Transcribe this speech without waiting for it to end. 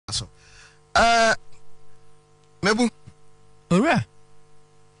Mebu. Ora.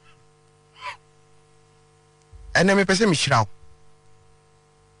 Ene me pese mi shiraw.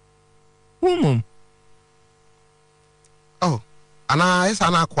 Mum. Oh, ana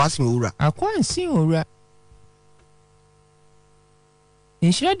esa na akwasi owura. Akwansi owura.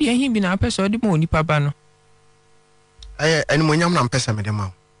 Nshira de ahin bi na apese odi mo nipa ba no. Eni monyam na mpese me de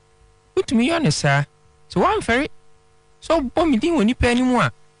ma. Utumi yo ne sa. So wan feri. So bo mi din woni pa ni mu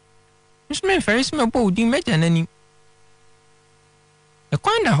a. Nso me feri se me bo odin meja nani. E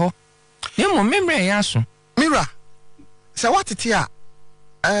kwanda ho. Ne mo memre ya so. Mira. Se watete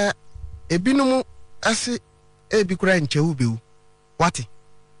a ebinumu ase ebi kura nchewu biu. Wati.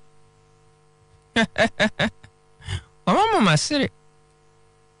 Mama sire.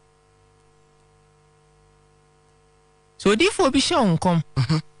 So di fo bi sha onkom.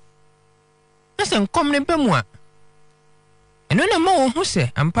 Ase nkom ne bemu a. Eno na ma wo hu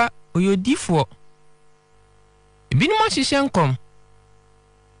se ampa oyodifo. Ebinumu hihye nkom.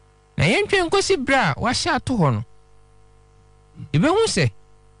 Na yentwe nkosi bra wa sha to ho no. Ebe hu se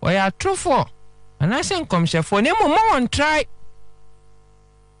oya atrofo anase nkomhyefo ne mo won try.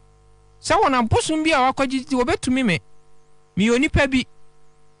 Sa wona bosum bi a wakogiti obetumi me. Mi onipa bi.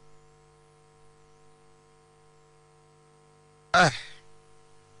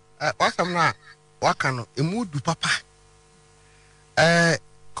 Wasam na wakano emudu papa.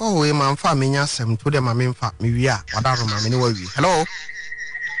 Ko we manfa menya sem to de ma memfa me wi a wadaro ma me ne wa wi. Hello.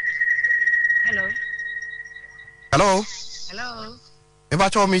 Hello. Hello. Eba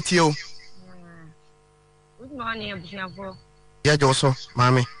cho me tio. Good morning, Abusafo. Ya joso,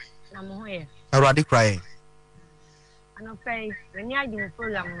 mami. Na mo hoye. Awrade krae. Ano pay, when ya di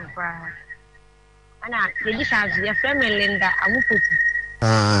program kwa. Ana, ye di chance ya friend Linda amufutu.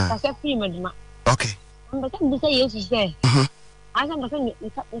 Ka se free meduma. Okay. Mbese mbese Yesu say. Asa mbese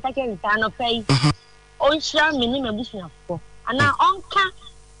ntake nta no pay. On share me ni Mmebusem. Ana onka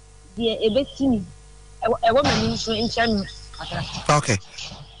de ebetimi. Ewo mani nso nkyɛn. Okay.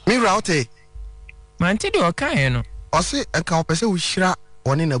 Mira ote. Mante de okan no. Ose enka opese wo hira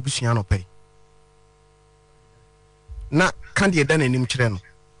one na busua no pay. Na kan de dan anim kyerɛ no.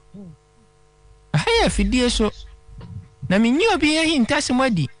 Ahaya fidie so. Na menyi obi ya hintase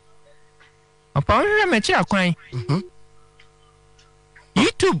madi. Opa onhwɛ mechi akwan.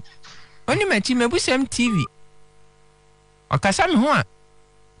 YouTube. Oni mechi Mmebusem TV. Okasa me ho a.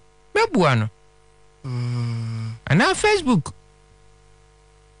 Mebua no. Ana Facebook.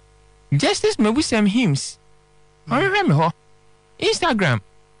 Justice Mmebusem hymns. Onhwɛ me ho. Instagram.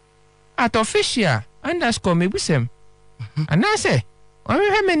 @official_Mmebusem. Ana se.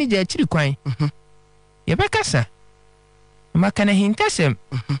 Onhwɛ me ni je chiri kwan. Yebekasa. Maka na hintasem.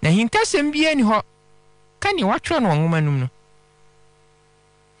 Na hintasem bi ani ho. Ka ni watwe no nwoma num no.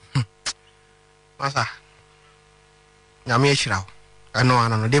 Masa. Nyame ehira.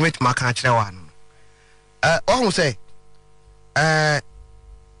 Ano de metima kan kyerɛ wa no. Ohun say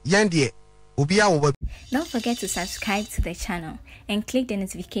yandie obi awo. Don't forget to subscribe to the channel and click the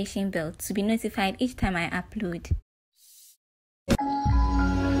notification bell to be notified each time I upload.